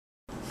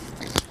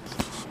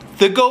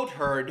The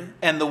Goatherd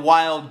and the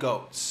Wild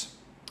Goats.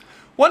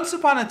 Once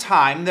upon a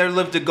time, there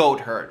lived a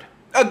goatherd.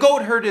 A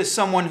goatherd is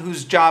someone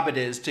whose job it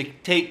is to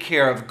take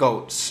care of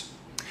goats.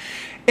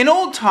 In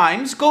old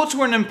times, goats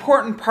were an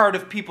important part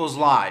of people's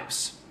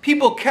lives.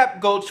 People kept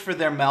goats for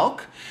their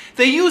milk.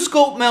 They used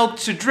goat milk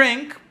to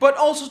drink, but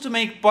also to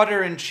make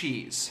butter and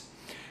cheese.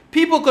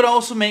 People could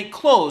also make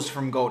clothes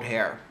from goat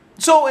hair.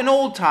 So in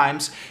old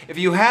times, if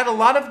you had a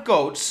lot of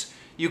goats,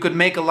 you could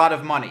make a lot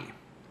of money.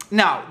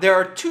 Now, there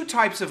are two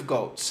types of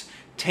goats,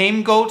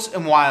 tame goats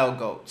and wild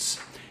goats.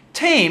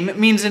 Tame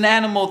means an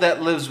animal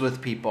that lives with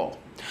people.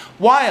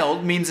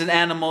 Wild means an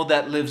animal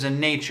that lives in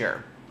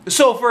nature.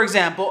 So, for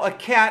example, a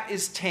cat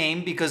is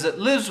tame because it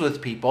lives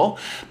with people,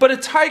 but a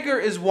tiger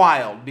is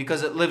wild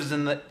because it lives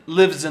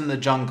in the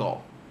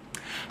jungle.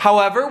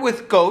 However,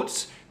 with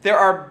goats, there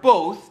are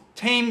both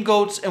tame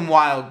goats and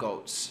wild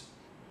goats.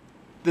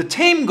 The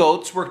tame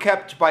goats were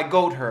kept by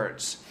goat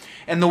herds,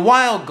 and the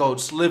wild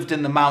goats lived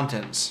in the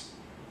mountains.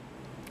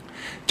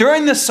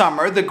 During the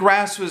summer, the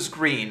grass was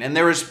green, and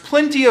there was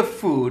plenty of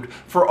food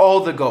for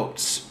all the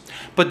goats.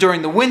 But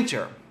during the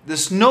winter, the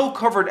snow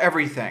covered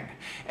everything,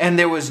 and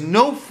there was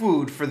no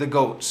food for the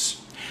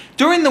goats.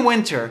 During the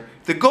winter,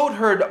 the goat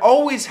herd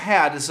always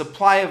had a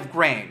supply of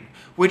grain,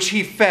 which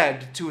he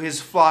fed to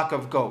his flock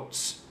of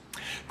goats.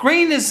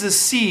 Grain is the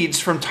seeds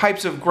from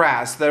types of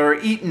grass that are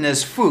eaten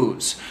as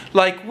foods,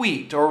 like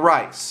wheat or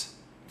rice.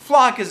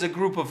 Flock is a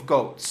group of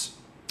goats.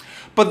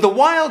 But the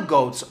wild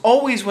goats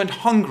always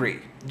went hungry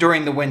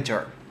during the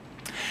winter.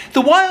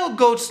 The wild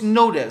goats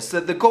noticed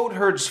that the goat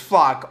herd's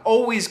flock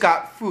always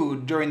got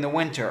food during the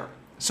winter.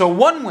 So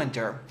one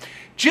winter,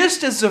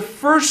 just as the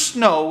first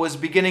snow was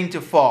beginning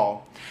to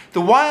fall,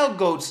 the wild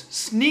goats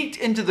sneaked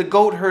into the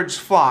goat herd's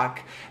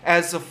flock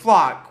as the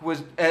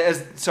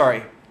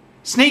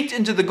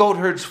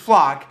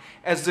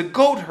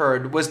goat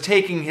herd was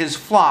taking his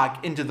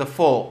flock into the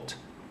fold.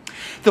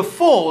 The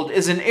fold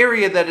is an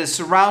area that is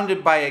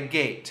surrounded by a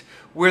gate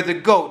where the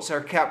goats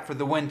are kept for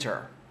the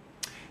winter.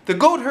 The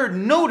goat herd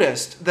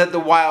noticed that the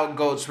wild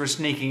goats were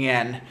sneaking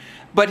in,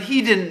 but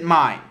he didn't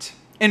mind.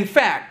 In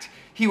fact,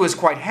 he was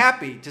quite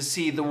happy to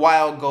see the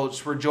wild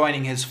goats were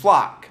joining his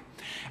flock.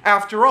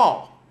 After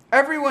all,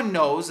 everyone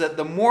knows that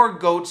the more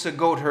goats a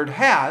goat herd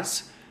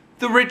has,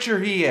 the richer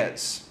he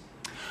is.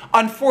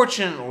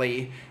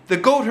 Unfortunately, the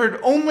goat herd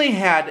only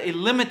had a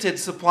limited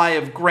supply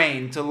of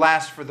grain to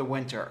last for the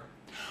winter.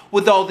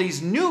 With all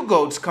these new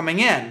goats coming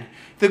in,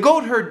 the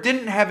goat herd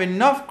didn't have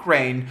enough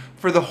grain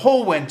for the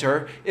whole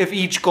winter if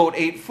each goat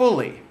ate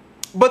fully.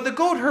 But the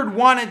goat herd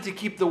wanted to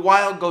keep the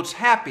wild goats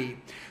happy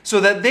so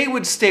that they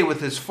would stay with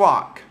his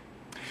flock.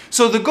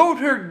 So the goat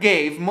herd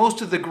gave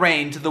most of the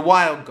grain to the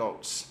wild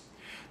goats.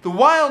 The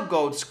wild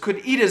goats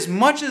could eat as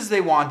much as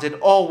they wanted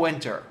all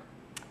winter.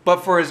 But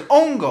for his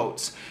own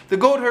goats, the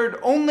goat herd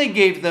only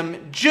gave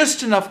them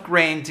just enough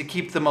grain to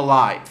keep them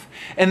alive,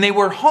 and they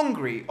were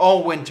hungry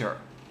all winter.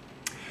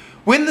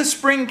 When the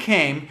spring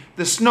came,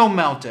 the snow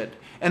melted,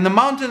 and the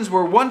mountains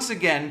were once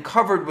again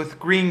covered with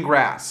green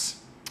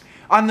grass.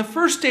 On the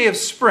first day of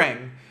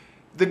spring,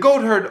 the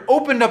goat herd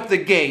opened up the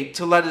gate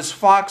to let his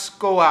flocks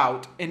go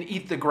out and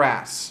eat the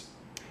grass.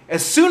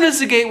 As soon as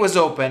the gate was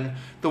open,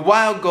 the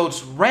wild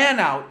goats ran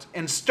out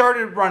and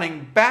started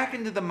running back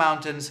into the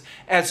mountains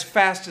as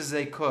fast as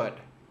they could.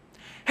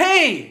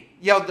 "Hey!"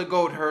 yelled the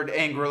goat herd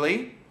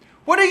angrily.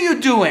 "What are you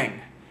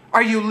doing?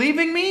 Are you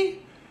leaving me?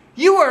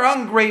 You are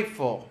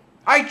ungrateful.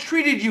 I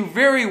treated you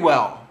very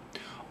well.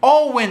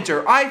 All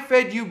winter I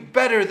fed you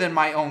better than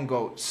my own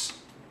goats."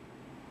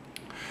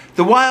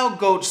 The wild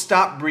goats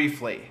stopped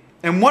briefly,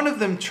 and one of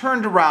them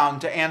turned around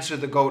to answer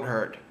the goat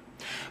herd.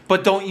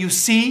 "But don't you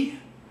see?"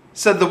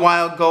 said the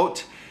wild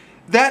goat.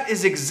 "That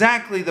is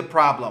exactly the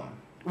problem.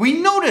 We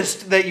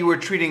noticed that you were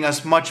treating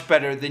us much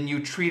better than you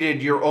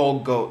treated your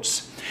old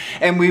goats.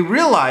 And we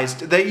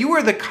realized that you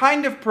are the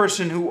kind of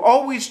person who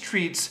always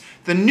treats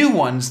the new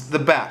ones the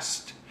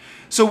best.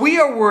 So we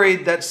are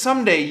worried that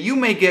someday you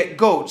may get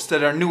goats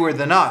that are newer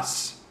than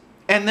us.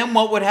 And then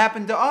what would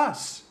happen to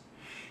us?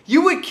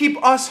 You would keep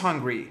us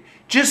hungry,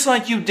 just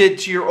like you did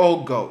to your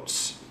old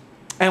goats."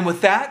 And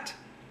with that,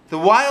 the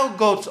wild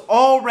goats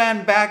all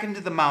ran back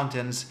into the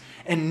mountains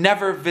and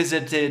never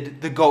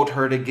visited the goat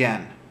herd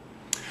again.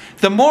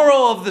 The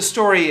moral of the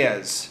story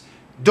is,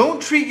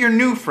 don't treat your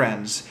new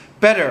friends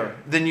better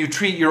than you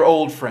treat your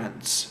old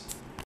friends.